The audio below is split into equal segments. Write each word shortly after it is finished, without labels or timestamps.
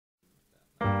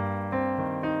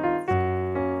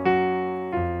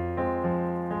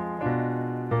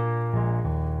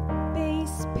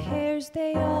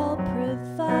they all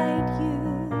provide you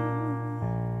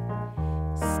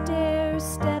stair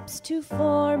steps to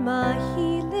form a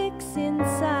helix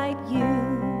inside you.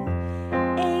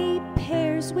 A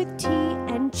pairs with T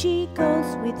and G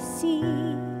goes with C,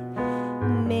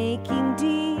 making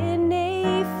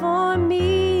DNA for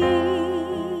me.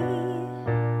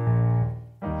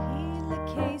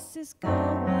 Helicases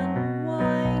go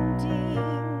unwinding,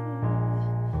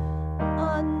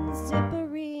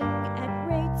 unzippering at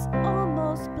rates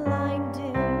almost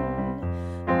blinding.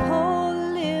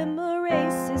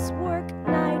 Polymerases work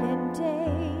night and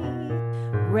day,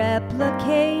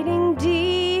 replicating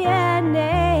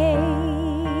DNA.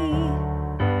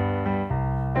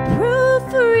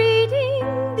 Proofreading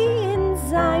the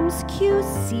enzyme's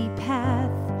QC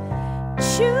path,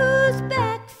 choose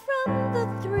back from the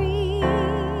threes.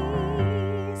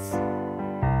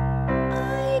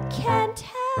 I can't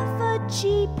have a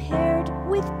G paired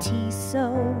with T,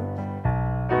 so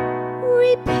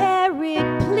repair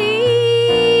it, please.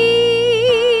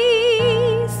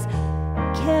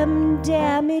 Chem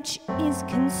damage is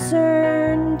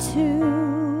concerned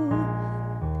too,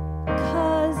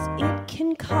 'cause it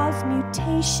can cause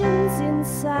mutations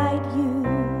inside you.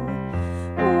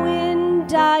 When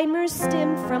dimers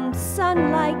stem from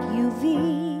sunlight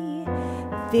UV,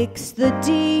 fix the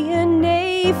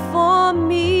DNA for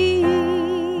me.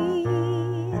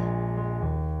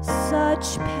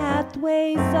 Such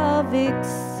pathways of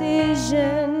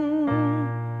excision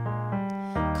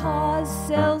cause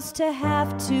cells to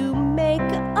have to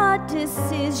make a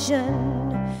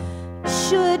decision.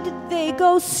 Should they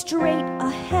go straight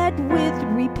ahead with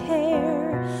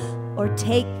repair, or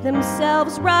take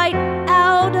themselves right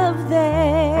out of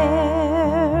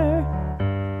there?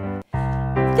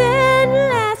 Then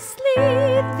lastly,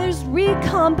 there's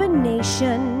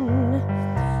recombination.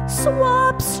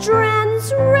 Swap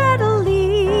strands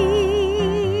readily,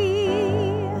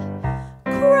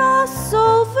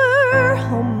 crossover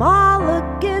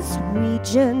homologous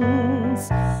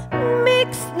regions,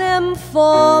 mix them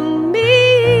for me.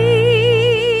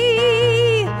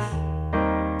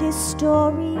 This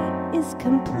story is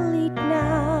complete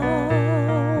now.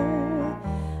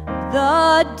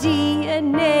 The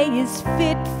DNA is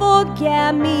fit for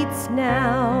gametes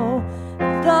now.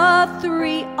 The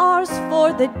 3 R's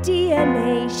for the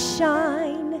DNA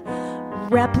shine.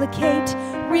 Replicate,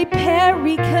 repair,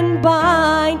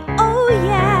 recombine. Oh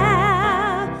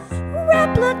yeah,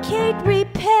 replicate,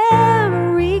 repair,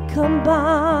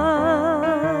 recombine.